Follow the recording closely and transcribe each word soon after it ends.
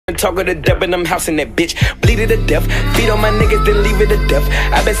talk of the dub and I'm housing that bitch. Bleed it to death. Feed on my niggas, then leave it to death.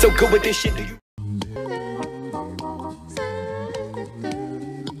 I been so good with this shit. Do you?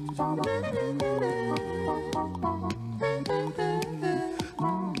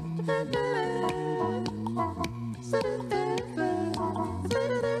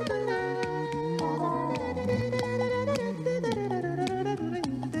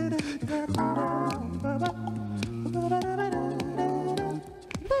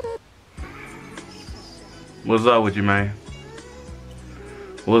 What's up with you, man?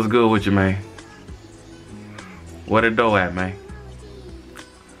 What's good with you, man? Where the dough at, man?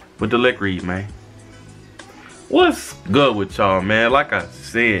 What the lick read, man? What's good with y'all, man? Like I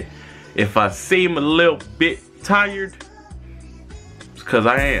said, if I seem a little bit tired, it's cause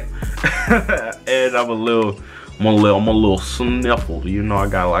I am. And I'm a little sniffled. You know, I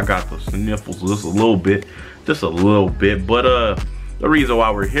got the sniffles just a little bit. But the reason why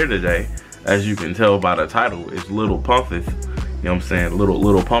we're here today, as you can tell by the title, is Lil Pumpeth. You know what I'm saying?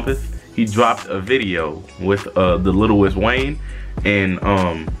 Lil Pumpeth. He dropped a video with the littlest Wayne, and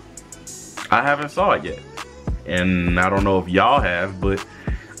I haven't saw it yet. And I don't know if y'all have, but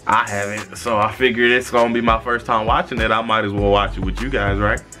I haven't. So I figured it's gonna be my first time watching it. I might as well watch it with you guys,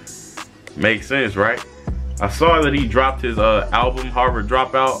 right? Makes sense, right? I saw that he dropped his album, Harvard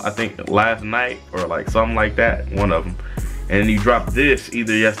Dropout, I think last night or like something like that, one of them. And he dropped this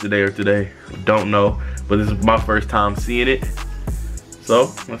either yesterday or today, don't know, but this is my first time seeing it.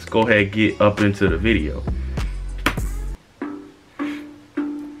 So let's go ahead and get up into the video.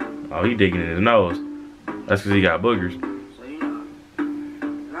 Oh, he digging in his nose. That's because he got boogers. So you know, a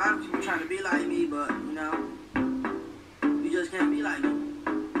lot of people trying to be like me, but you know, you just can't be like me.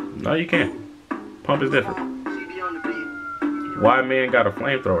 No, you can't. Pump is different. White man got a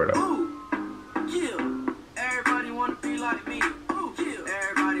flamethrower though. Everybody wanna be like me.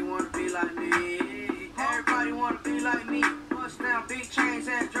 Everybody wanna be like me. Everybody wanna be like me. Bust down big chains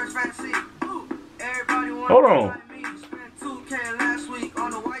and dress fancy. Everybody wanna Hold be on. like me. Spent 2K last week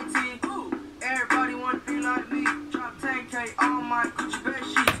on a white tee. Everybody wanna be like me. Drop 10K on my Gucci bed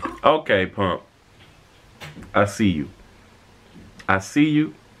sheets. Okay, Pump. I see you. I see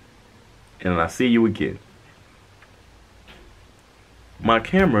you. And I see you again. My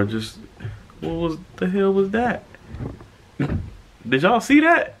camera just, what the hell was that? Did y'all see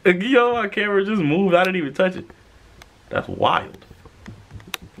that? Yo, my camera just moved. I didn't even touch it. That's wild.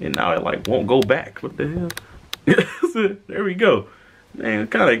 And now it like won't go back. What the hell? There we go. Man,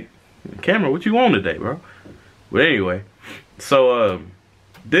 kind of camera, what you on today, bro? But anyway, so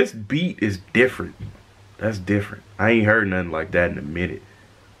this beat is different. That's different. I ain't heard nothing like that in a minute.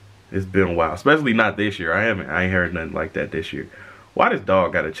 It's been a while, especially not this year. I ain't heard nothing like that this year. Why this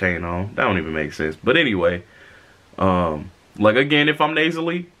dog got a chain on? That don't even make sense. But anyway, like again, if I'm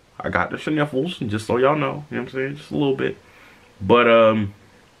nasally, I got the sniffles, just so y'all know. You know what I'm saying? Just a little bit. But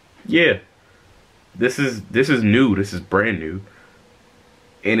yeah, this is new. This is brand new,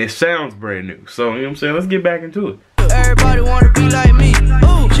 and it sounds brand new. So you know what I'm saying? Let's get back into it. Everybody wanna be like me.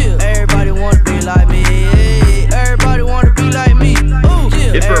 Ooh, everybody wanna be like me. Everybody wanna be like me. Ooh,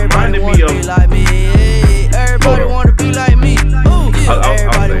 it's reminding me of. Everybody wanna be like me. Ooh,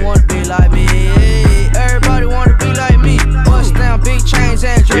 everybody wanna be like me. Everybody wanna be like me. Bust down big chains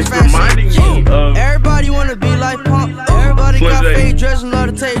and dress fancy. It's reminding me of. Everybody wanna be like Pump. Everybody got fake dress and love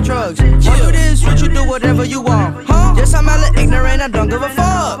to take drugs. You do this, what you do, whatever you want. Huh? Yes, I'm hella ignorant, I don't give a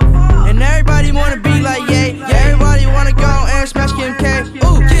fuck. And everybody wanna be like yeah. Everybody wanna go and smash Kim K.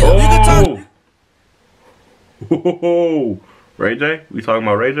 Ooh, oh. Oh, Ray J? We talking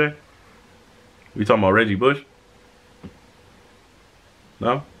about Ray J? We talking about Reggie Bush?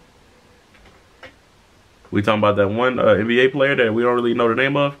 No? We talking about that one NBA player that we don't really know the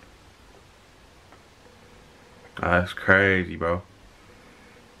name of? That's crazy, bro.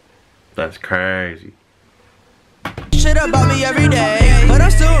 That's crazy. Shit about me every day, but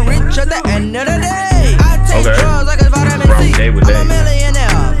I'm still rich at the end of the day. I take drugs like a vitamin C. I'm a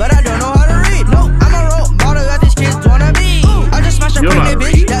millionaire, but I don't know how to read. No, I'm a role model that these kids wanna be. I just smashed a pregnant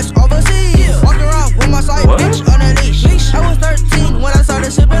bitch that's overseas. Walk around with my side bitch on a leash. I was 13 when I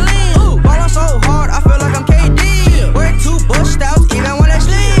started sipping lean. Ballin' so hard, I feel like I'm KD. Wear 2 bust styles even when I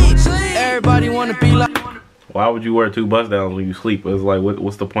sleep. Everybody wanna be like. Why would you wear 2 bust downs when you sleep? It's like,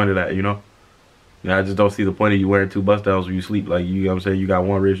 what's the point of that, you know? Yeah, I just don't see the point of you wearing 2 bust downs when you sleep. Like, you know what I'm saying? You got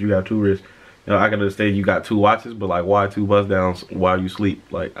 1 wrist, you got 2 wrists. You know, I can understand you got 2 watches, but like, why 2 bust downs while you sleep?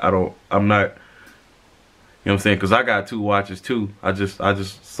 Like, I'm not, you know what I'm saying? Because I got 2 watches too. I just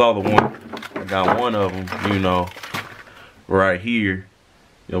saw the one. I got one of them, you know, right here.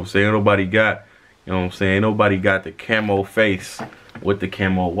 You know what I'm saying? Nobody got, you know what I'm saying? Nobody got the camo face with the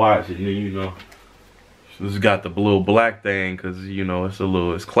camo watch, and then you know, it's got the blue black thing because you know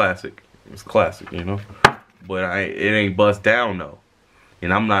it's classic. It's classic, you know. But it ain't bust down though.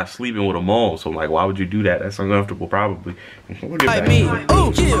 And I'm not sleeping with them on, so I'm like, why would you do that? That's uncomfortable, probably. We'll get Like back. me,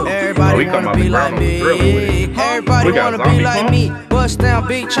 ooh, everybody wanna be like me. Everybody wanna be like me. Bust down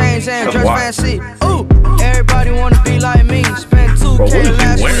big chains and dress fancy. Ooh, everybody wanna be like me. Spent 2K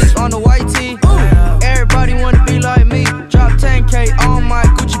last week on the white tee. Ooh, everybody wanna be like me. Drop 10K on my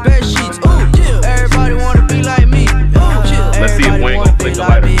Gucci bed sheets. Ooh, everybody wanna be like me. Ooh, let's see if Wayne gonna flick the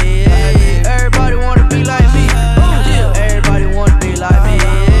lighter. Everybody wanna be like me. Everybody wanna be like me.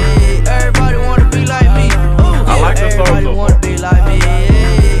 Everybody wanna be like me. I like the song Everybody so wanna be like me.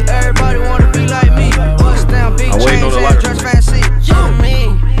 Everybody wanna be like me. Bust down big chains and dress fancy.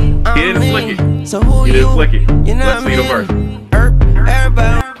 He didn't flick it. So who He you? didn't flick it. You know Let's what I see the verse. mean?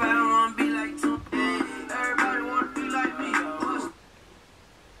 Everybody wanna be like me. Everybody wanna be like me.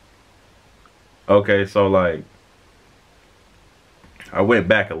 Okay, so like, I went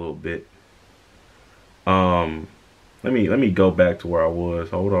back a little bit. Let me go back to where I was.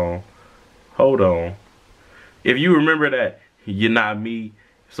 Hold on. If you remember that, you're not me.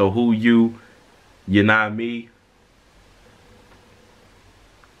 So who you? You're not me.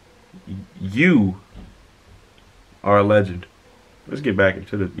 You are a legend. Let's get back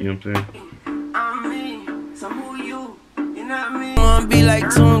into the, you know what I'm saying? I'm me. So who you? You know what I mean? Wanna be like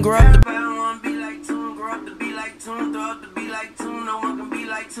Tune, grow up the wanna be like Tune, grow up to be like Tune, throw up to be like Tune. No one can be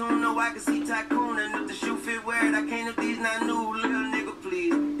like Tune. No, I can see Tycoon, and if the shoe fit, wear it. I can't if these not new. Little nigga,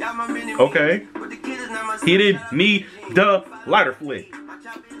 please. Y'all my mini. Okay. But the kid is not my son. He didn't need the lighter flick. My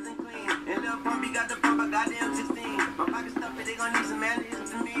chop isn't clean. And Lil Pumpeth got the pump. I got them 16. My pocket stuff it. They gon' need some managers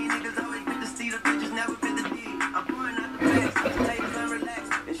to me. Niggas always fit the C. The bitches never fit the D. I'm pouring out the flex. The tables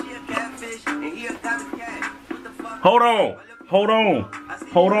unrelaxed. And she a catfish. And he a copycat. What the fuck? Hold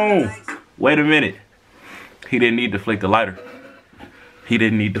on. Wait a minute. He didn't need to flick the lighter.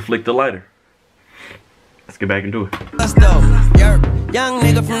 Let's get back into it. Let's go. Young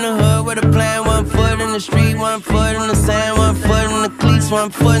nigga from the hood with a plan. 1 foot in the street, 1 foot in the sand, 1 foot in the cleats, 1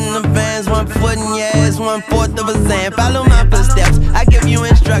 foot in the vans, 1 foot in your ass, 1/4 of a zan. Follow my footsteps. I give you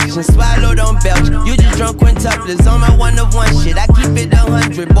instructions. Swallow, don't belch. You just drunk quintuplets on my 1 of 1 shit. I keep it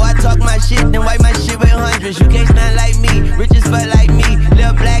 100. Boy, I talk my shit, then wipe my shit with hundreds. You can't stand like me. Rich as fuck like me.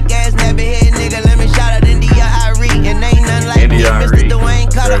 Little black ass, nappy head nigga. Let me shout out India Irie. And ain't nothing like me. Mr. Dwayne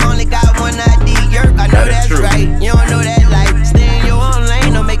Carter only got 1 ID. Yerk, I know that's right. You don't know that life. Stay in your own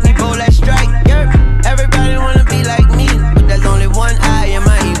lane, don't make me bowl that strike. Yerk, everybody wanna be like me, but there's only 1 eye in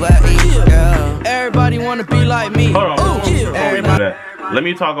my E, girl. Everybody wanna be like me. Hold on. Before we do that, let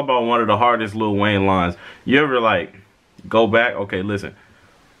me talk about one of the hardest Lil Wayne lines. You ever like go back? Okay, listen.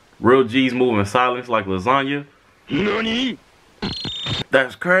 Real G's moving in silence like lasagna. Nani?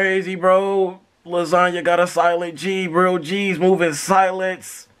 That's crazy, bro. Lasagna got a silent G. Real G's moving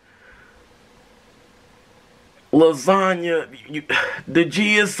silence. Lasagna, the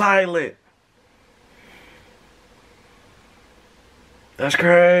G is silent. That's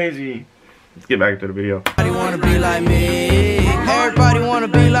crazy. Let's get back to the video. Everybody wanna be like me. Everybody wanna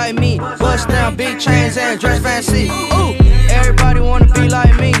be like me. Bust down big chains and dress fancy. Ooh, everybody wanna be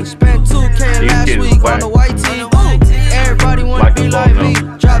like me. Spent 2K last week on the white tee. Ooh, everybody wanna be like me.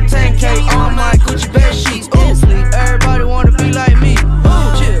 Drop 10K on my Gucci bed sheets. Ooh, everybody wanna be like me.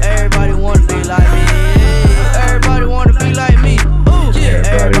 Ooh, everybody wanna be like me. Everybody wanna be like me. Ooh,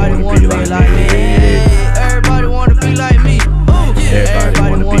 everybody wanna be like me. Everybody wanna be like me. Ooh,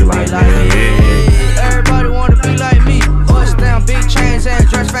 everybody wanna be like me. Everybody wanna be like me. Bust down big chains and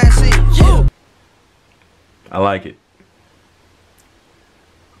dress fancy. I like it.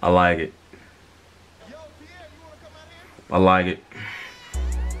 I like it. I like it.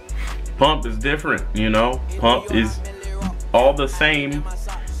 Pump is different, you know. Pump is all the same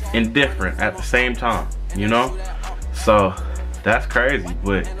and different at the same time, you know. So that's crazy,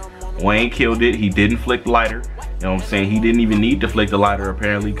 but Wayne killed it. He didn't flick the lighter. You know what I'm saying? He didn't even need to flick the lighter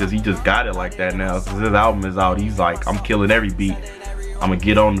apparently because he just got it like that now. Since his album is out, he's like, I'm killing every beat. I'm gonna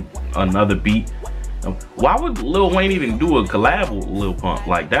get on another beat. Why would Lil Wayne even do a collab with Lil Pump?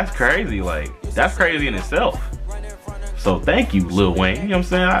 Like, that's crazy. Like, that's crazy in itself. So thank you, Lil Wayne. You know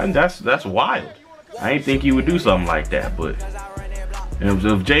what I'm saying? That's wild. I didn't think he would do something like that, but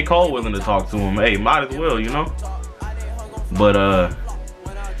if J. Cole willing to talk to him, hey, might as well, you know. But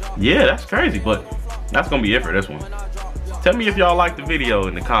yeah, that's crazy. But that's gonna be it for this one. Tell me if y'all like the video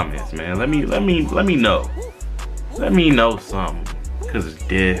in the comments, man. Let me know. Let me know something, cause it's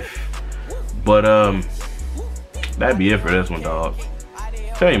diff. But that'd be it for this one, dog.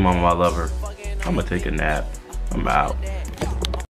 Tell your mama I love her. I'm gonna take a nap. I'm out.